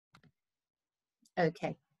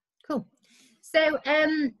Okay, cool. So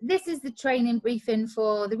this is the training briefing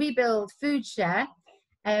for the ReBUILD Food Share,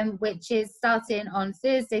 which is starting on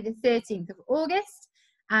Thursday the 13th of August,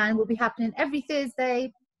 and will be happening every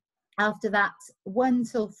Thursday. After that, 1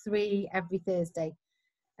 till 3 every Thursday.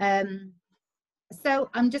 So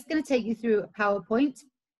I'm just going to take you through a PowerPoint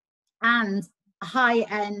and a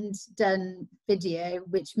high-end done video,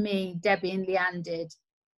 which me, Debbie and Leanne did.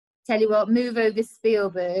 Tell you what, move over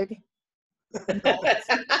Spielberg.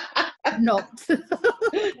 Not. So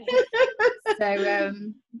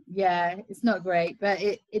yeah, it's not great, but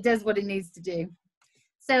it does what it needs to do.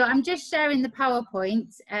 So I'm just sharing the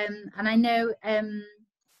PowerPoint, and I know,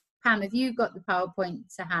 Pam, have you got the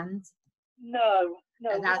PowerPoint to hand? No,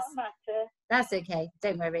 doesn't matter. That's okay,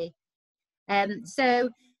 don't worry. So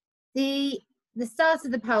the start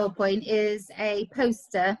of the PowerPoint is a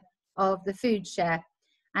poster of the food share,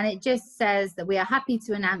 and it just says that we are happy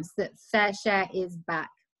to announce that Fair Share is back.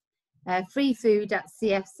 Free food at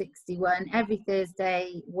CF61 every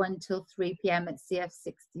Thursday, 1 till 3 p.m. at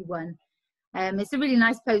CF61. It's a really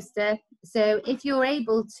nice poster. So if you're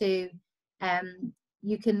able to,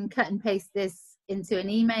 you can cut and paste this into an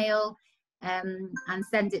email and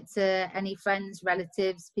send it to any friends,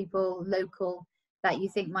 relatives, people local that you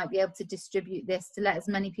think might be able to distribute this to let as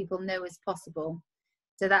many people know as possible.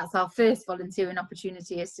 So that's our first volunteering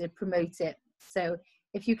opportunity, is to promote it. So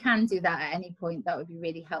if you can do that at any point, that would be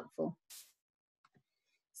really helpful.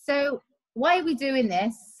 So why are we doing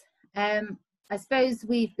this? I suppose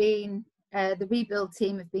we've been, the ReBUILD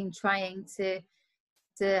team have been trying to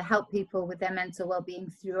help people with their mental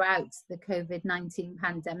well-being throughout the COVID-19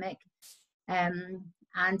 pandemic.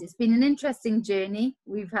 And it's been an interesting journey.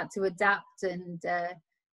 We've had to adapt and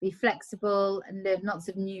be flexible and learn lots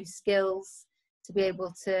of new skills to be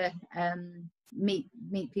able to meet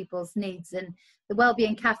people's needs. And the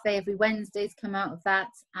Wellbeing Cafe every Wednesday has come out of that,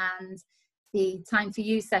 and the Time for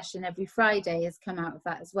You session every Friday has come out of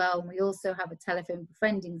that as well. And we also have a telephone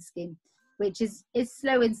befriending scheme, which is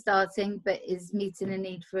slow in starting, but is meeting a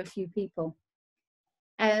need for a few people.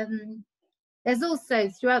 There's also,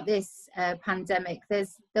 throughout this pandemic, there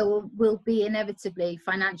will be inevitably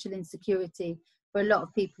financial insecurity for a lot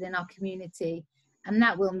of people in our community. And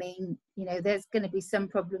that will mean, you know, there's going to be some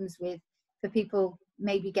problems for people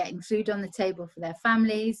maybe getting food on the table for their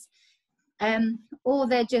families, or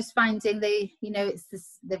they're just finding they've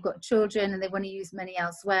got children and they want to use money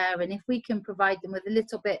elsewhere. And if we can provide them with a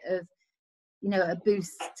little bit of, you know, a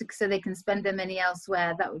boost so they can spend their money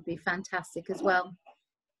elsewhere, that would be fantastic as well.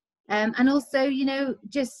 And also, you know,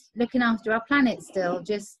 just looking after our planet still,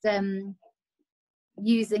 just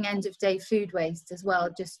using end of day food waste as well,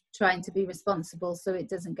 just trying to be responsible so it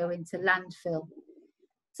doesn't go into landfill.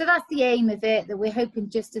 So that's the aim of it, that we're hoping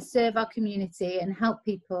just to serve our community and help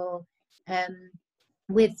people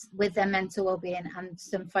with their mental well-being and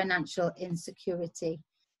some financial insecurity.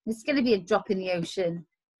 It's going to be a drop in the ocean,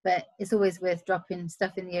 but it's always worth dropping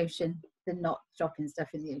stuff in the ocean than not dropping stuff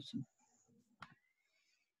in the ocean.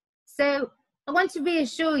 So I want to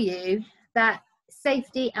reassure you that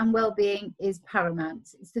safety and well-being is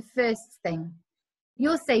paramount. It's the first thing.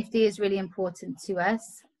 Your safety is really important to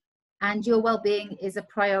us, and your well-being is a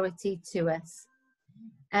priority to us.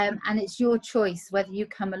 And it's your choice whether you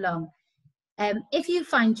come along. If you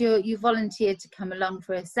find you volunteered to come along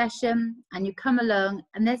for a session, and you come along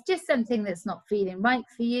and there's just something that's not feeling right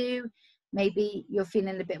for you, maybe you're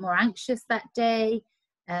feeling a bit more anxious that day,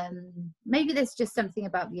 maybe there's just something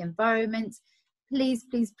about the environment, please,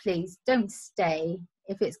 please, please don't stay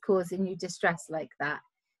if it's causing you distress like that,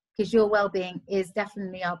 because your well-being is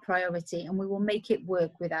definitely our priority, and we will make it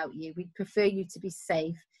work without you. We prefer you to be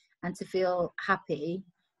safe and to feel happy,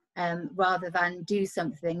 rather than do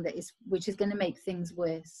something which is going to make things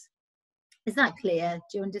worse. Is that clear?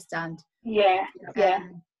 Do you understand? Yeah.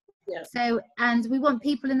 So, and we want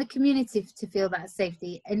people in the community to feel that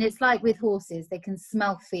safety. And it's like with horses, they can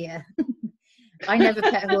smell fear. I never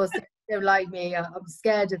pet a horse. They don't like me. I'm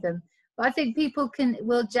scared of them. But I think people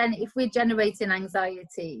if we're generating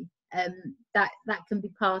anxiety, that can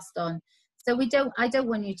be passed on. So I don't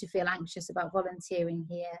want you to feel anxious about volunteering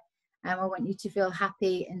here. I want you to feel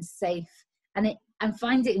happy and safe, and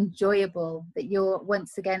find it enjoyable that you're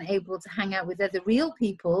once again able to hang out with other real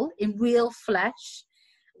people in real flesh,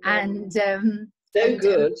 and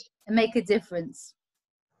make a difference.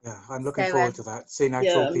 Yeah, I'm looking forward to that, seeing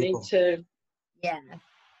actual people. Me too. Yeah,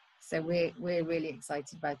 so we're really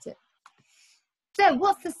excited about it. So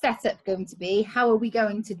what's the setup going to be? How are we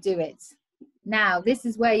going to do it? Now, this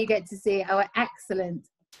is where you get to see our excellent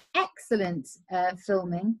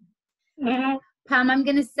filming. Mm-hmm. Pam, I'm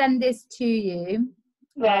going to send this to you.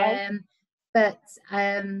 Right. but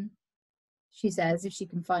she says if she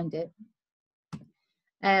can find it.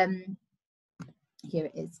 Here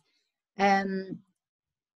it is.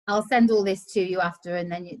 I'll send all this to you after,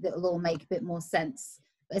 and then it'll all make a bit more sense.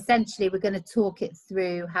 But essentially, we're going to talk it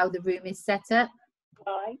through how the room is set up.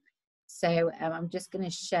 Right. So I'm just going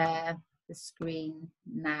to share the screen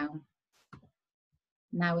now.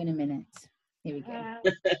 Now in a minute. Here we go.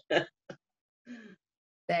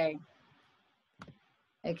 So,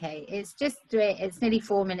 okay, it's nearly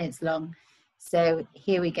 4 minutes long. So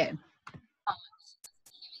here we go.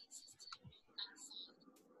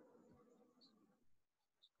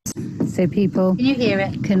 So people, can you hear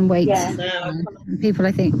it? Can wait. Yeah. People,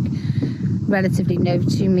 I think, relatively know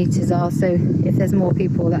 2 meters are. So if there's more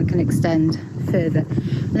people, that can extend further.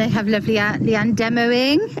 And they have lovely Leanne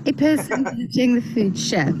demoing a person managing the food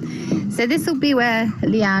share. So this will be where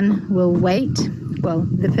Leanne will wait. Well,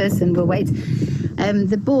 the person will wait.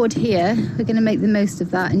 The board here, we're going to make the most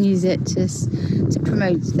of that and use it to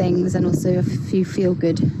promote things, and also a few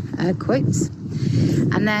feel-good quotes.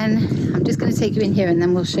 And then I'm just going to take you in here, and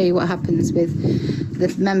then we'll show you what happens with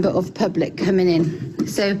the member of public coming in.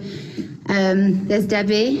 So there's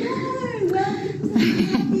Debbie.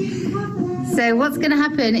 So what's going to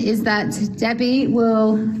happen is that Debbie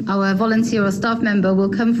will, our volunteer or staff member, will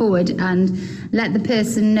come forward and let the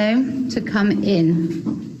person know to come in.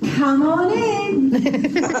 Come on in.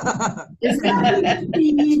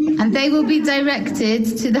 And they will be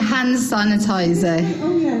directed to the hand sanitizer.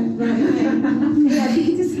 Oh yeah, right. Yeah, you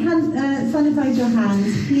can just sanitize your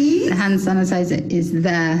hands, please. The hand sanitizer is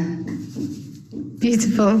there.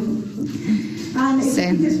 Beautiful. And if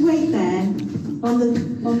you just wait there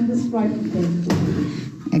on the stripe thing.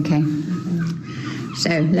 Okay. So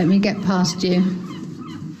let me get past you.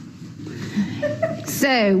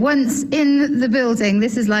 So once in the building,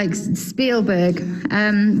 this is like Spielberg.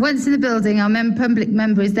 Once in the building, our public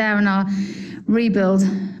member is there and our ReBUILD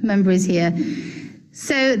member is here.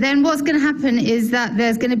 So then what's going to happen is that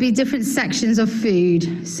there's going to be different sections of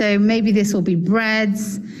food. So maybe this will be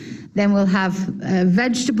breads, then we'll have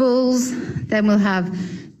vegetables, then we'll have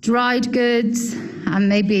dried goods, and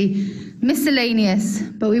maybe miscellaneous.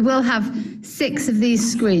 But we will have 6 of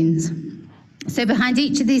these screens. So behind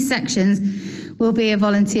each of these sections will be a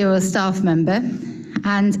volunteer or a staff member,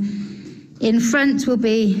 and in front will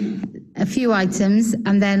be a few items,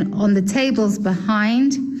 and then on the tables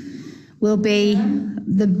behind will be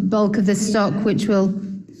the bulk of the stock, which will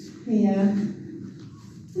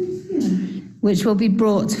be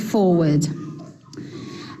brought forward.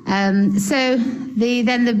 So the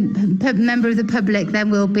member of the public then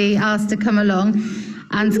will be asked to come along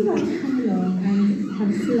and have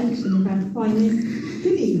a selection of our finest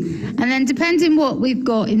goodies. And then depending what we've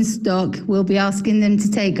got in stock, we'll be asking them to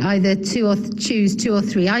take either choose 2 or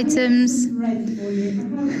 3 items.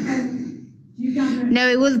 No,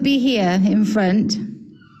 it will be here in front.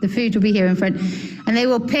 The food will be here in front. And they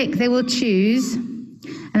will choose,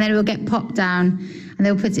 and then it will get popped down, and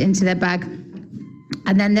they'll put it into their bag.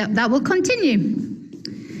 And then that will continue.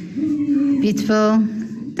 Beautiful.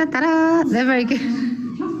 Ta-da-da. They're very good.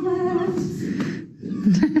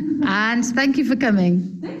 And thank you for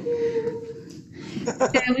coming. Thank you.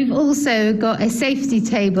 So we've also got a safety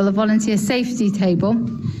table, a volunteer safety table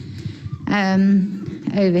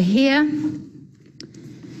over here.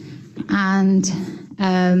 And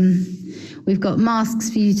we've got masks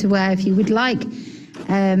for you to wear if you would like.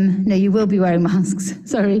 No, you will be wearing masks,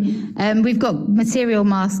 sorry. We've got material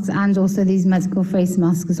masks and also these medical face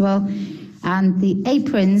masks as well. And the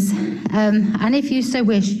aprons, and if you so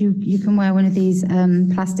wish, you can wear one of these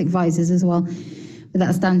plastic visors as well. But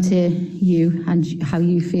that's down to you and how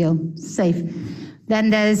you feel safe. Then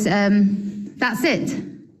there's, that's it.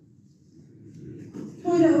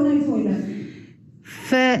 Toilet or no toilet?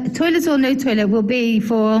 For toilet or no toilet will be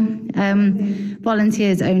for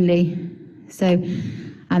volunteers only. So,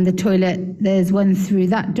 and the toilet, there's one through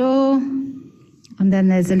that door, and then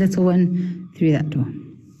there's a little one through that door.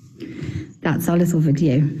 That's our little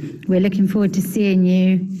video. We're looking forward to seeing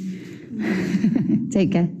you.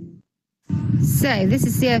 Take care. So this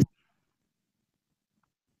is CF.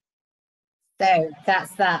 So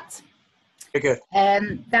that's that. Very good.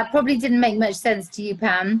 That probably didn't make much sense to you,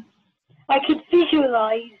 Pam. I could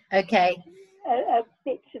visualise. Okay. A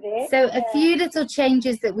bits of it. So a few little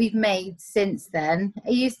changes that we've made since then.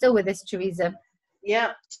 Are you still with us, Teresa?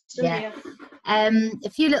 Yeah. Yeah. A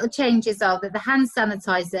few little changes are that the hand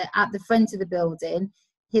sanitizer at the front of the building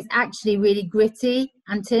is actually really gritty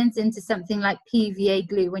and turns into something like PVA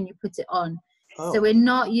glue when you put it on. Oh. So we're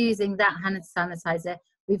not using that hand sanitizer.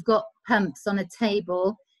 We've got pumps on a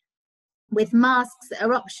table with masks that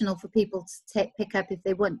are optional for people to pick up if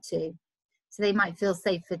they want to. So they might feel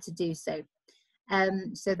safer to do so.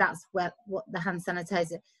 So that's what the hand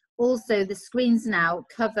sanitizer. Also, the screens now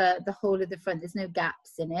cover the whole of the front. There's no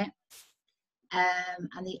gaps in it.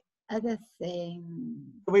 And the other thing...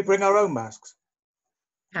 Can we bring our own masks?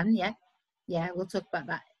 Yeah. Yeah, we'll talk about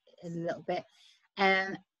that in a little bit.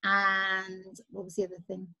 And what was the other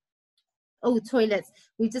thing? Oh, toilets.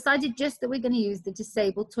 We've decided just that we're going to use the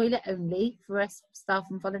disabled toilet only for us staff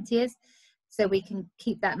and volunteers, so we can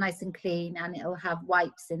keep that nice and clean, and it'll have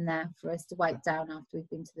wipes in there for us to wipe down after we've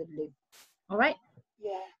been to the loo. All right?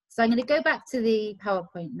 Yeah. So I'm going to go back to the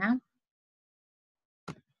PowerPoint now.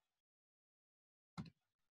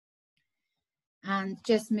 And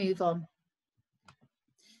just move on.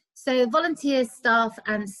 So volunteers, staff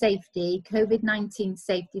and safety, COVID-19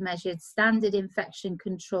 safety measures, standard infection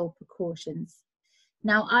control precautions.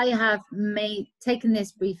 Now I have taken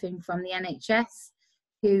this briefing from the NHS,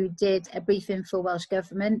 who did a briefing for Welsh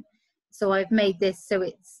Government. So I've made this so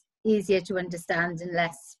it's easier to understand and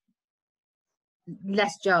less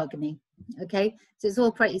jargony, okay? So it's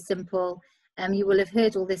all pretty simple. You will have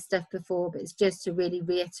heard all this stuff before, but it's just to really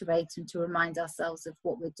reiterate and to remind ourselves of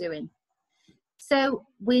what we're doing. So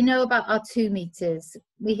we know about our 2 meters.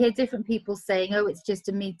 We hear different people saying, oh, it's just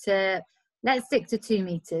a meter. Let's stick to 2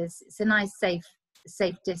 meters. It's a nice,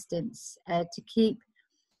 safe distance to keep.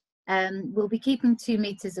 We'll be keeping 2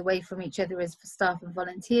 meters away from each other as for staff and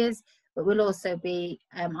volunteers, but we'll also be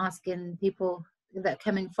asking people that are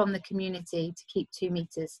coming from the community to keep 2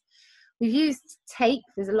 meters. We've used tape.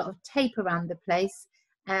 There's a lot of tape around the place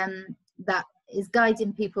that is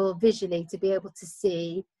guiding people visually to be able to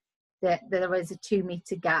see that there is a 2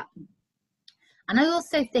 meter gap. And I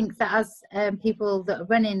also think that as people that are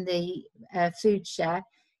running the food share,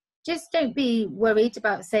 just don't be worried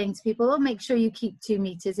about saying to people, oh, make sure you keep 2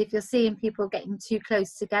 meters. If you're seeing people getting too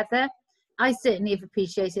close together, I certainly have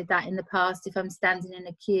appreciated that in the past. If I'm standing in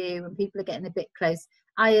a queue and people are getting a bit close,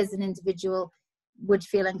 I as an individual would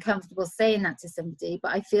feel uncomfortable saying that to somebody.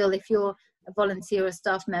 But I feel if you're a volunteer or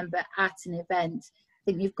staff member at an event,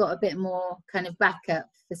 I think you've got a bit more kind of backup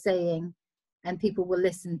for saying, and people will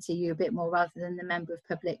listen to you a bit more rather than the member of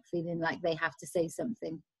public feeling like they have to say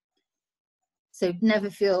something. So never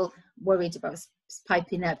feel worried about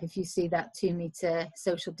piping up if you see that 2 meter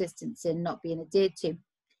social distancing not being adhered to.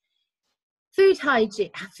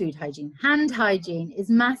 Hand hygiene is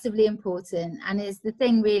massively important and is the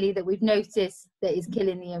thing really that we've noticed that is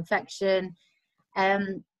killing the infection.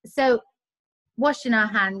 So washing our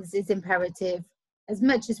hands is imperative as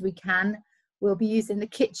much as we can. We'll be using the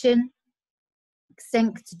kitchen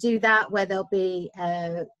sink to do that, where there'll be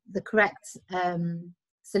the correct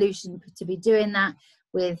solution to be doing that,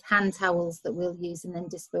 with hand towels that we'll use and then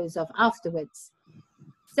dispose of afterwards.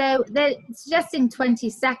 So they're suggesting 20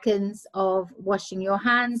 seconds of washing your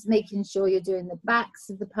hands, making sure you're doing the backs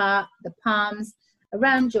of the palms,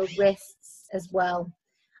 around your wrists as well.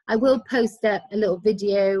 I will post up a little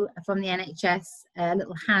video from the NHS, a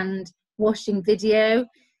little hand washing video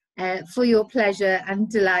for your pleasure and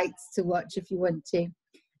delight to watch if you want to.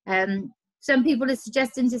 Some people are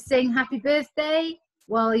suggesting to sing happy birthday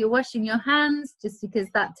while you're washing your hands, just because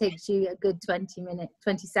that takes you a good 20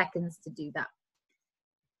 seconds to do that.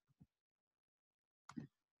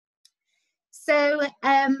 So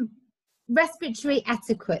respiratory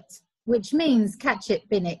etiquette, which means catch it,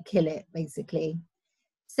 bin it, kill it, basically.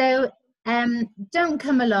 So don't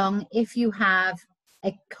come along if you have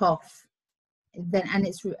a cough, then, and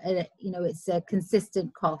it's it's a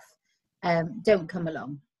consistent cough. Don't come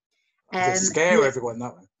along. Just scare everyone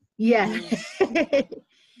that way. Yeah.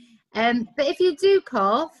 But if you do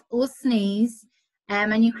cough or sneeze,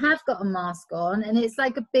 and you have got a mask on and it's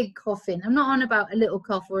like a big coughing, I'm not on about a little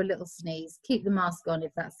cough or a little sneeze, keep the mask on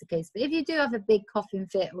if that's the case. But if you do have a big coughing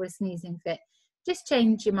fit or a sneezing fit, just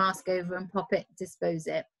change your mask over and pop it, dispose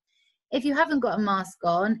it. If you haven't got a mask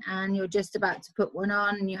on and you're just about to put one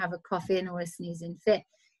on and you have a coughing or a sneezing fit,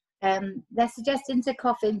 they're suggesting to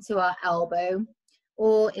cough into our elbow,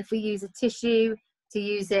 or if we use a tissue, to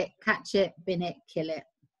use it, catch it, bin it, kill it,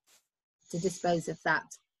 to dispose of that.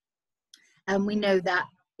 And we know that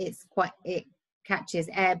it catches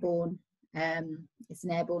airborne, it's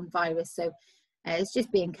an airborne virus, so it's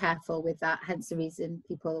just being careful with that, hence the reason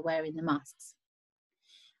people are wearing the masks.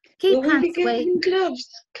 Keep hands away. Gloves,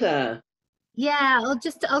 Claire? Yeah,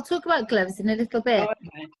 I'll talk about gloves in a little bit. Oh,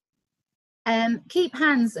 okay. Keep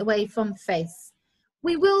hands away from face.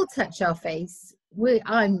 We will touch our face.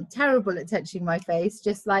 I'm terrible at touching my face,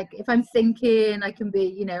 just like if I'm thinking, I can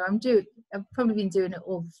be, I've probably been doing it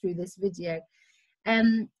all through this video.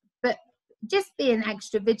 But just being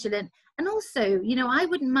extra vigilant. And also, you know, I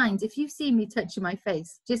wouldn't mind if you see me touching my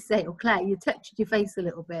face, just say, oh, Claire, you touched your face a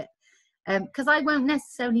little bit. Because I won't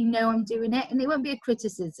necessarily know I'm doing it, and it won't be a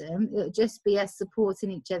criticism. It'll just be us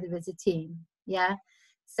supporting each other as a team. Yeah.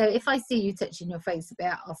 So if I see you touching your face a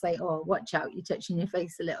bit, I'll say, oh, watch out, you're touching your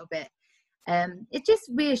face a little bit. It just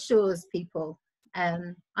reassures people.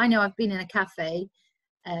 I know I've been in a cafe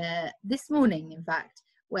this morning, in fact,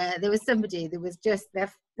 where there was somebody that was just,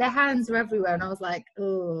 their hands were everywhere, and I was like,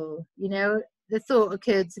 oh, you know, the thought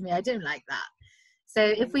occurred to me, I don't like that. So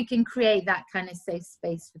if we can create that kind of safe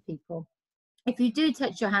space for people. If you do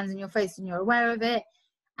touch your hands and your face and you're aware of it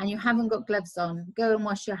and you haven't got gloves on, go and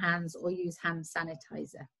wash your hands or use hand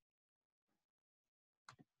sanitizer.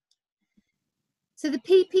 So the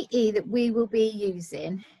PPE that we will be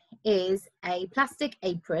using is a plastic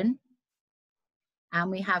apron, and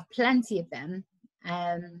we have plenty of them.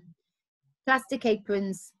 Plastic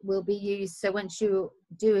aprons will be used, so once you're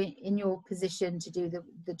doing in your position to do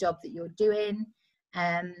the job that you're doing,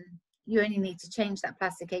 you only need to change that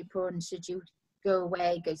plastic apron should you go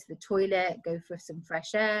away, go to the toilet, go for some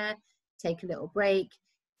fresh air, take a little break,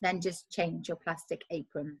 then just change your plastic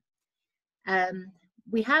apron.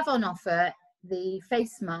 We have on offer the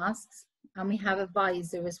face masks, and we have a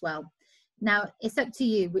visor as well. Now, it's up to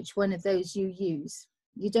you which one of those you use.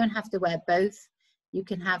 You don't have to wear both. You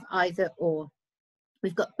can have either or.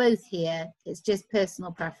 We've got both here. It's just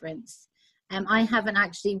personal preference. I haven't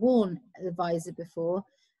actually worn the visor before,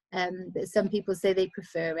 but some people say they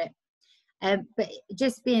prefer it. But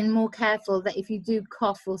just being more careful that if you do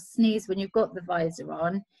cough or sneeze when you've got the visor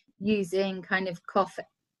on, using kind of cough,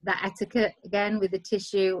 that etiquette again with a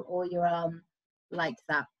tissue or your arm like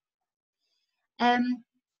that.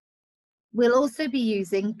 We'll also be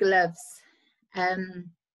using gloves.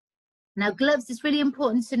 Now gloves, it's really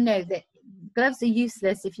important to know that gloves are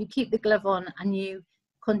useless if you keep the glove on and you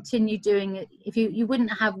continue doing it. If you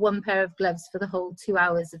wouldn't have one pair of gloves for the whole 2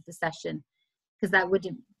 hours of the session, because that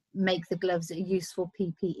wouldn't make the gloves a useful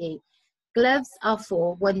PPE. Gloves are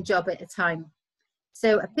for one job at a time.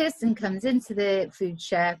 So a person comes into the food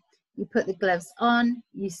share, you put the gloves on,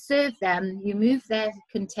 you serve them, you move their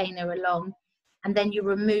container along, and then you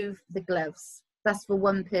remove the gloves. That's for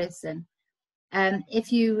one person.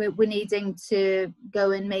 If you were needing to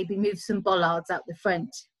go and maybe move some bollards out the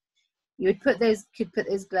front, you would could put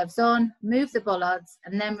those gloves on, move the bollards,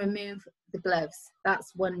 and then remove the gloves.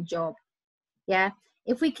 That's one job. Yeah.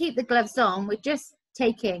 If we keep the gloves on, we're just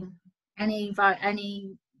taking any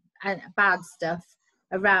bad stuff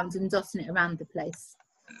around and dotting it around the place.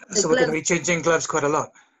 So we're going to be changing gloves quite a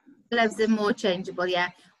lot. Gloves are more changeable, yeah.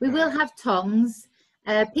 We will have tongs.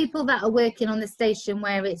 People that are working on the station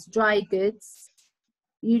where it's dry goods,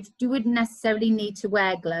 you wouldn't necessarily need to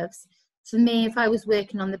wear gloves. For me, if I was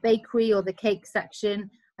working on the bakery or the cake section,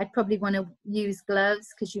 I'd probably want to use gloves,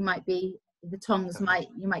 because you might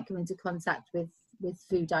come into contact with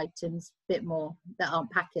food items a bit more that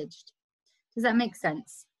aren't packaged. Does that make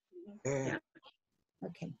sense? Yeah.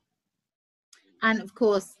 Okay. And of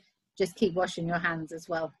course, just keep washing your hands as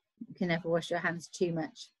well. You can never wash your hands too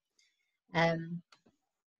much.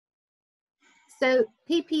 So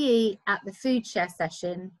PPE at the food share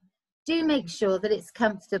session, do make sure that it's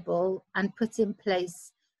comfortable and put in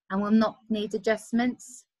place and will not need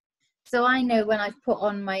adjustments. So I know when I've put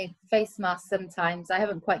on my face mask, sometimes I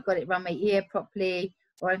haven't quite got it around my ear properly,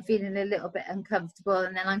 or I'm feeling a little bit uncomfortable,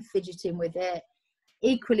 and then I'm fidgeting with it.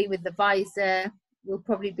 Equally with the visor, you'll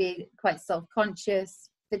probably be quite self-conscious,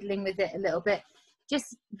 fiddling with it a little bit.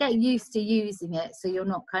 Just get used to using it so you're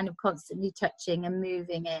not kind of constantly touching and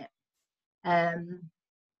moving it.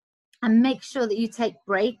 And make sure that you take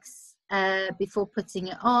breaks before putting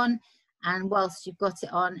it on, and whilst you've got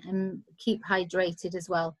it on, and keep hydrated as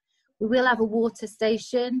well. We will have a water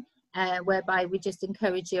station whereby we just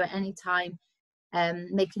encourage you at any time,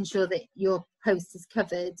 making sure that your post is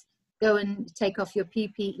covered. Go and take off your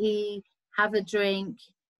PPE, have a drink,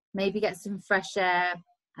 maybe get some fresh air,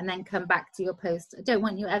 and then come back to your post. I don't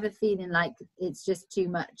want you ever feeling like it's just too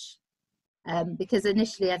much, because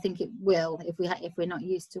initially I think it will if we're not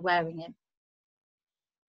used to wearing it.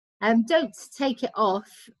 Don't take it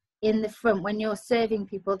off in the front when you're serving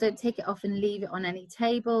people. Don't take it off and leave it on any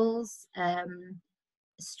tables.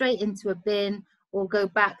 Straight into a bin, or go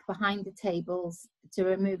back behind the tables to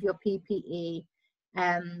remove your PPE,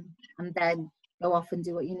 and then go off and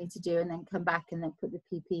do what you need to do, and then come back and then put the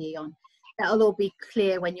PPE on. That'll all be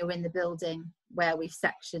clear when you're in the building where we've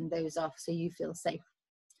sectioned those off, so you feel safe.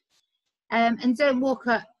 And don't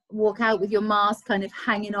walk out with your mask kind of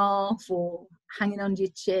hanging off or hanging under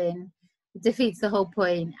your chin. It defeats the whole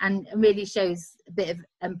point and really shows a bit of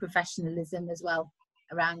unprofessionalism as well.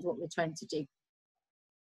 around what we're trying to do.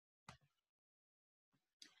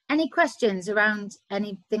 Any questions around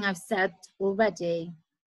anything I've said already?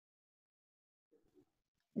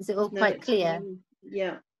 Is it all quite clear?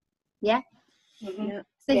 Yeah. Yeah? Mhm. Yeah.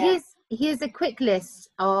 So Yeah. here's a quick list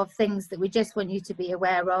of things that we just want you to be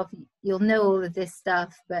aware of. You'll know all of this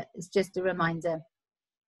stuff, but it's just a reminder.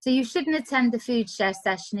 So you shouldn't attend the food share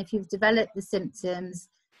session if you've developed the symptoms,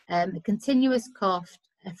 a continuous cough,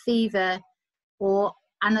 a fever, or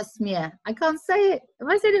anosmia. I can't say it. Have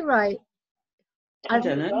I said it right? I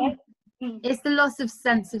don't know. Right? It's the loss of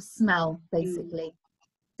sense of smell, basically.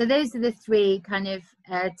 So those are the three kind of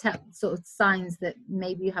sort of signs that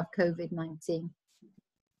maybe you have COVID-19.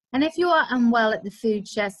 And if you are unwell at the food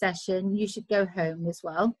share session, you should go home as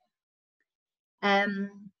well.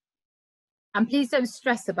 And please don't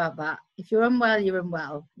stress about that. If you're unwell, you're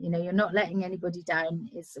unwell. You know, you're not letting anybody down.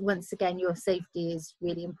 It's, once again, your safety is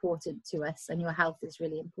really important to us, and your health is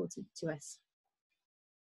really important to us.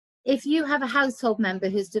 If you have a household member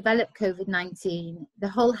who's developed COVID-19, the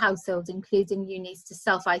whole household, including you, needs to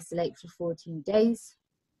self-isolate for 14 days.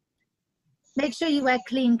 Make sure you wear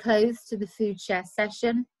clean clothes to the food share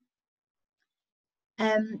session.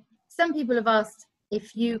 Some people have asked,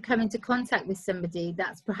 if you come into contact with somebody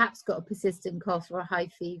that's perhaps got a persistent cough or a high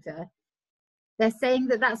fever, they're saying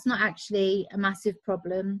that that's not actually a massive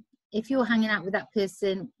problem. If you're hanging out with that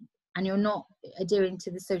person and you're not adhering to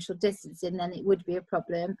the social distancing, then it would be a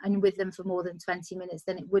problem. And with them for more than 20 minutes,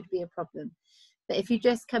 then it would be a problem. But if you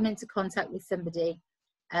just come into contact with somebody,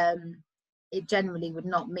 it generally would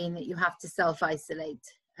not mean that you have to self-isolate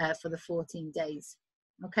for the 14 days,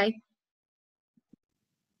 okay?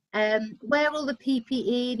 Wear all the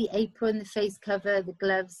PPE, the apron, the face cover, the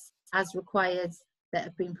gloves as required that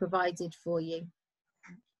have been provided for you.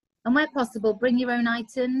 And where possible, bring your own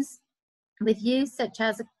items with you, such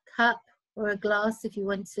as a cup or a glass if you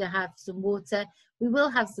want to have some water. We will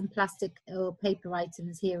have some plastic or paper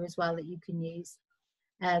items here as well that you can use.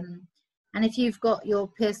 And if you've got your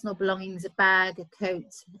personal belongings, a bag, a coat,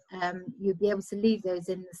 you'll be able to leave those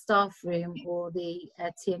in the staff room or the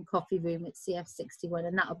tea and coffee room at CF61,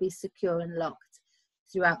 and that'll be secure and locked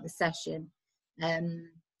throughout the session.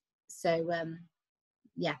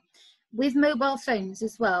 Yeah. With mobile phones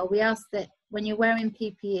as well, we ask that when you're wearing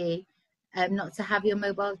PPE, not to have your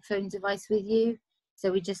mobile phone device with you.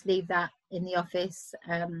 So we just leave that in the office.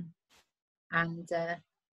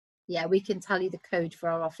 Yeah, we can tell you the code for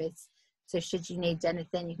our office. So should you need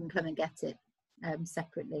anything, you can come and get it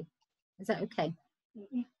separately. Is that okay?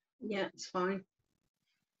 Yeah, it's fine.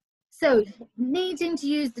 So needing to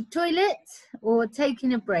use the toilet or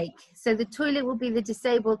taking a break. So the toilet will be the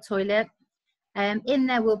disabled toilet. In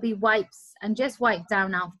there will be wipes, and just wipe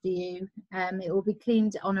down after you. It will be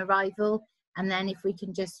cleaned on arrival, and then if we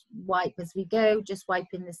can just wipe as we go, just wipe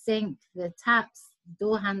in the sink, the taps, the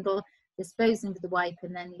door handle, disposing of the wipe,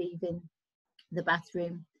 and then leaving the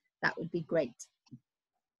bathroom. That would be great.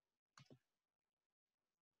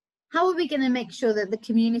 How are we going to make sure that the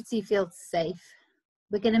community feels safe?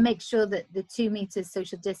 We're going to make sure that the 2 meters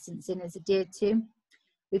social distancing is adhered to.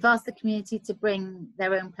 We've asked the community to bring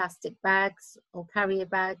their own plastic bags or carrier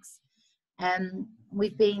bags.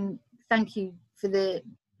 Thank you for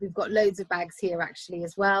we've got loads of bags here actually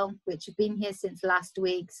as well, which have been here since last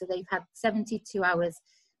week. So they've had 72 hours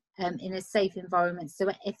in a safe environment. So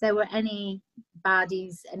if there were any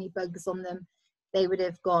baddies, any bugs on them, they would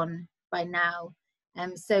have gone by now.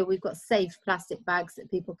 So we've got safe plastic bags that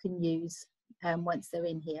people can use once they're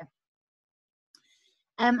in here.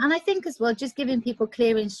 And I think as well, just giving people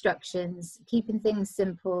clear instructions, keeping things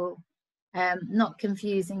simple, not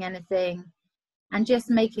confusing anything, and just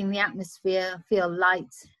making the atmosphere feel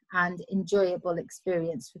light and enjoyable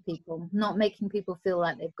experience for people, not making people feel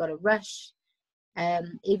like they've got to rush.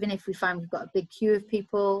 Even if we find we've got a big queue of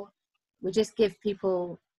people, we just give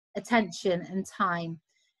people attention and time,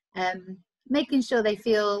 making sure they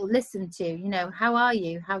feel listened to. You know, how are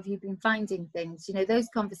you? How have you been finding things? You know, those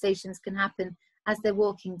conversations can happen as they're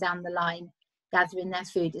walking down the line, gathering their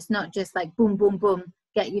food. It's not just like boom, boom, boom,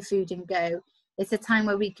 get your food and go. It's a time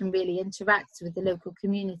where we can really interact with the local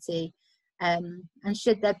community. And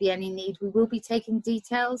should there be any need, we will be taking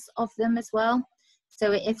details of them as well.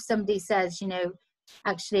 So if somebody says, you know,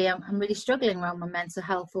 actually, I'm really struggling around my mental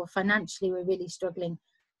health, or financially we're really struggling,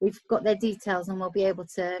 we've got their details and we'll be able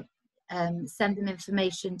to send them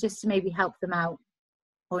information just to maybe help them out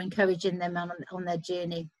or encouraging them on their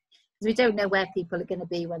journey. Because we don't know where people are going to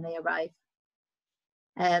be when they arrive.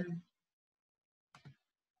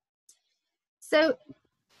 So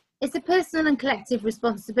it's a personal and collective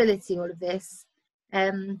responsibility, all of this.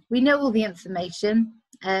 We know all the information.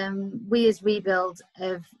 we as ReBUILD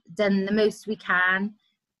have done the most we can.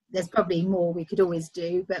 There's probably more we could always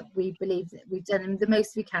do, but we believe that we've done the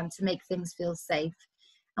most we can to make things feel safe.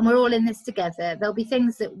 And we're all in this together. There'll be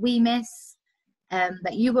things that we miss,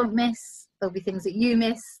 that you won't miss. There'll be things that you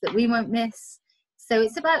miss that we won't miss. So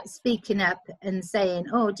it's about speaking up and saying,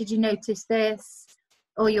 oh, did you notice this?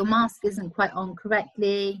 Or your mask isn't quite on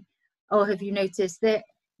correctly. Or have you noticed that?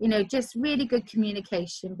 You know, just really good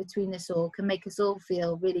communication between us all can make us all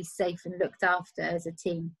feel really safe and looked after as a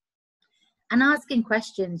team. And asking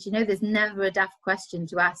questions, you know, there's never a daft question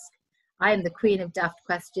to ask. I am the queen of daft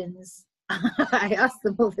questions. I ask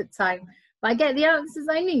them all the time, but I get the answers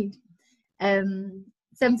I need.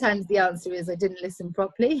 Sometimes the answer is I didn't listen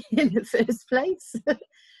properly in the first place,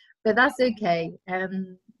 but that's okay.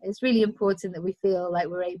 It's really important that we feel like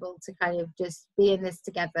we're able to kind of just be in this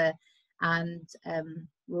together, and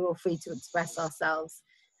we're all free to express ourselves.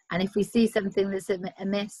 And if we see something that's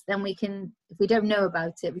amiss, then we can, if we don't know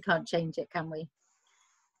about it, we can't change it, can we?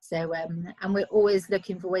 So, and we're always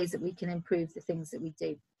looking for ways that we can improve the things that we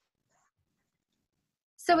do.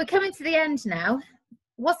 So we're coming to the end now.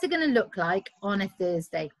 What's it going to look like on a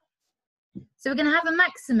Thursday? So we're going to have a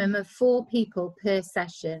maximum of 4 people per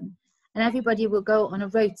session, and everybody will go on a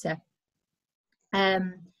rota.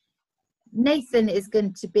 Nathan is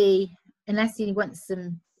going to be, unless he wants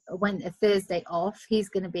a Thursday off, he's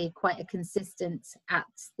going to be quite a consistent at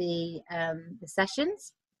the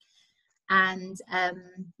sessions. And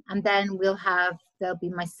then there'll be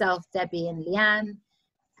myself, Debbie and Leanne,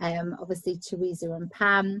 obviously Teresa and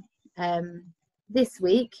Pam. This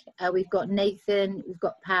week we've got Nathan, we've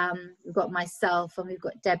got Pam, we've got myself, and we've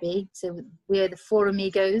got Debbie. So we're the 4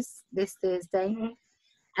 amigos this Thursday. Mm-hmm.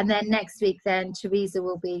 And then next week then Teresa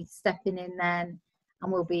will be stepping in then,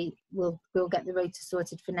 and we'll get the rota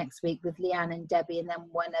sorted for next week with Leanne and Debbie, and then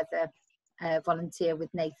one other volunteer with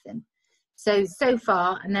Nathan. So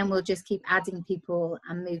far, and then we'll just keep adding people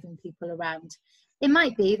and moving people around. It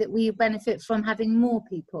might be that we benefit from having more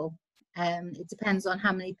people. It depends on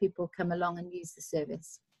how many people come along and use the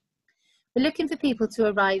service. We're looking for people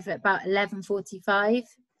to arrive at about 11:45.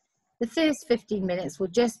 The first 15 minutes will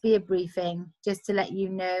just be a briefing, just to let you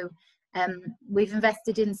know. We've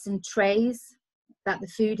invested in some trays that the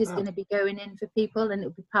food is going to be going in for people, and it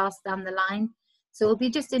will be passed down the line. So we'll be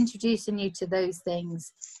just introducing you to those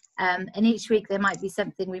things. And each week there might be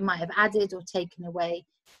something we might have added or taken away,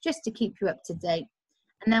 just to keep you up to date.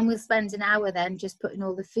 And then we'll spend an hour then just putting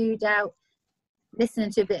all the food out,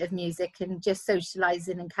 listening to a bit of music, and just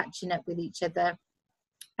socialising and catching up with each other,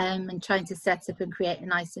 and trying to set up and create a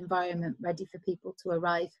nice environment ready for people to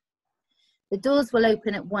arrive. The doors will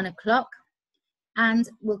open at 1 o'clock and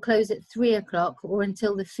will close at 3 o'clock, or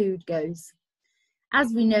until the food goes.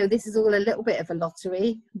 As we know, this is all a little bit of a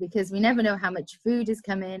lottery, because we never know how much food is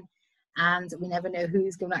coming, and we never know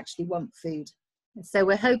who's going to actually want food. So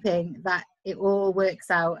we're hoping that it all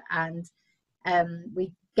works out, and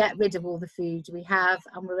we get rid of all the food we have,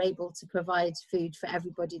 and we're able to provide food for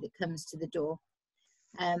everybody that comes to the door.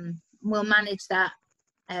 We'll manage that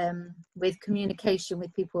with communication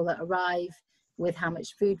with people that arrive, with how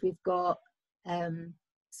much food we've got.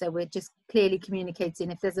 So we're just clearly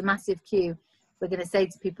communicating. If there's a massive queue, we're going to say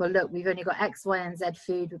to people, look, we've only got X, Y, and Z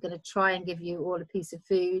food. We're going to try and give you all a piece of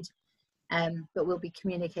food, but we'll be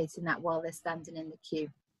communicating that while they're standing in the queue.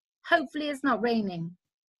 Hopefully it's not raining.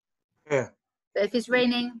 Yeah. But if it's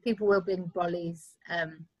raining, people will bring brollies,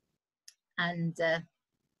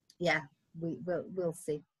 yeah, we'll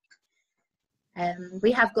see.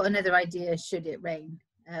 We have got another idea should it rain,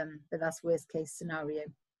 but that's worst case scenario.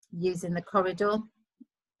 Using the corridor.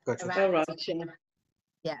 Gotcha. All right,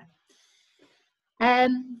 yeah.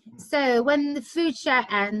 So when the food share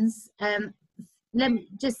ends, let me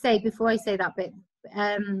just say before I say that bit,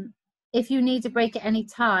 if you need a break at any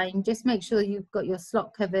time, just make sure you've got your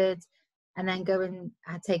slot covered, and then go and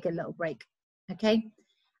take a little break. Okay.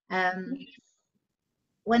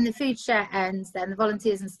 When the food share ends, then the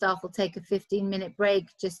volunteers and staff will take a 15-minute break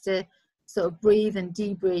just to sort of breathe and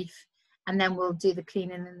debrief, and then we'll do the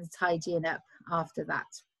cleaning and the tidying up after that.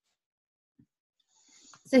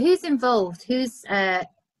 So who's involved?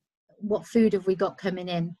 What food have we got coming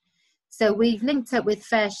in? So we've linked up with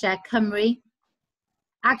Fair Share Cymru.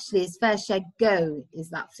 Actually, it's Fair Share Go is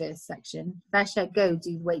that first section. Fair Share Go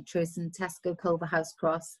do Waitrose and Tesco Culverhouse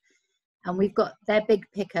Cross. And we've got their big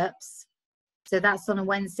pickups. So that's on a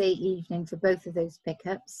Wednesday evening for both of those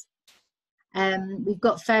pickups. We've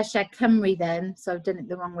got Fair Share Cymru then, so I've done it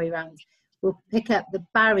the wrong way around. We'll pick up the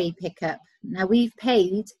Barry pickup. Now we've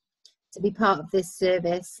paid to be part of this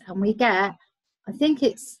service, and we get, I think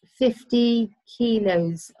it's 50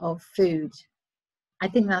 kilos of food. I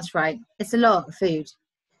think that's right. It's a lot of food.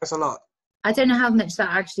 That's a lot. I don't know how much that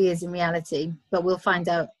actually is in reality, but we'll find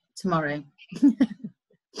out tomorrow.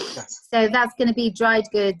 Yes. So that's going to be dried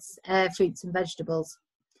goods, fruits and vegetables.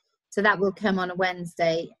 So that will come on a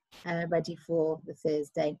Wednesday, ready for the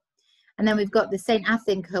Thursday. And then we've got the St.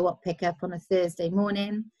 Athan Co-op pickup on a Thursday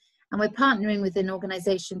morning. And we're partnering with an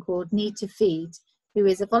organisation called Need to Feed, who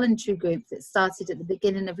is a voluntary group that started at the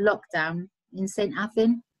beginning of lockdown in St.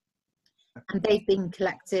 Athan. And they've been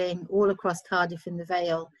collecting all across Cardiff and the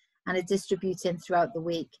Vale and are distributing throughout the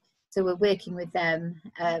week. So we're working with them,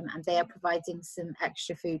 and they are providing some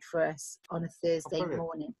extra food for us on a Thursday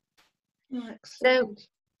morning. Oh, so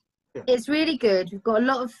it's really good. We've got a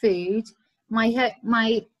lot of food.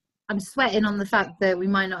 I'm sweating on the fact that we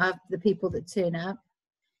might not have the people that turn up,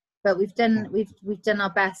 but we've done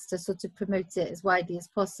our best to sort of promote it as widely as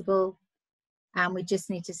possible, and we just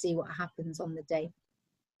need to see what happens on the day.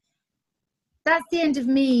 That's the end of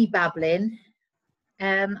me babbling.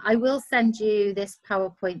 I will send you this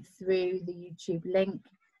PowerPoint through the YouTube link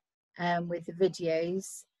with the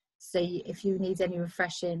videos. So if you need any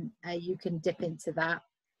refreshing, you can dip into that,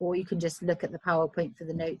 or you can just look at the PowerPoint for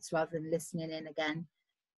the notes rather than listening in again.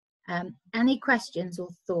 Any questions or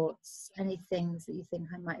thoughts? Any things that you think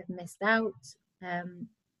I might have missed out?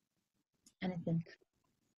 Anything?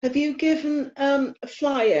 Have you given a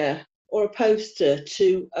flyer or a poster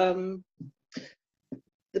to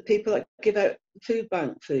the people that give out food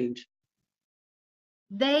bank food?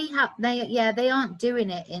 They aren't doing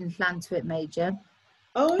it in Llantwit Major.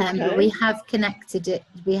 Oh, okay. But we have connected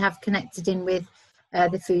in with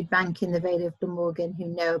the food bank in the Vale of Glamorgan, who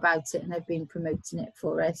know about it and have been promoting it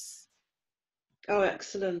for us. Oh,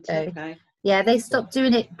 excellent. So, okay. Yeah, they stopped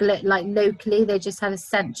doing it like locally. They just had a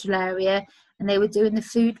central area, and they were doing the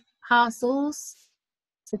food parcels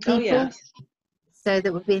to people. Oh, yes. So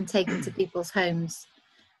that were being taken to people's homes.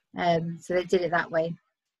 So they did it that way.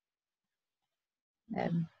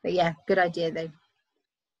 But yeah, good idea though.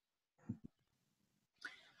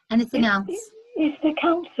 Anything else? Is the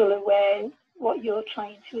council aware what you're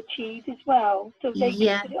trying to achieve as well? So they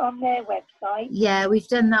can put it on their website? Yeah, we've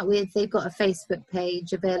done that they've got a Facebook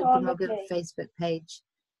page, a Vale of Glamorgan Facebook page.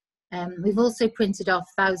 We've also printed off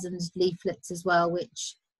thousands of leaflets as well,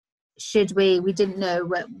 which we didn't know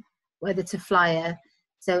whether to flyer.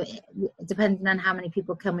 So depending on how many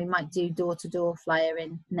people come, we might do door-to-door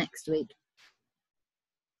flyering next week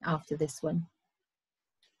after this one.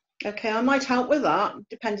 Okay, I might help with that,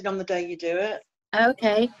 depending on the day you do it.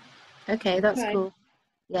 Okay, that's cool.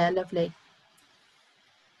 Yeah, lovely.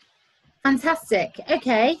 Fantastic.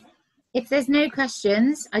 Okay, if there's no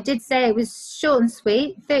questions, I did say it was short and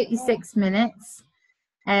sweet, 36 minutes.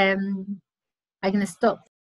 I'm going to stop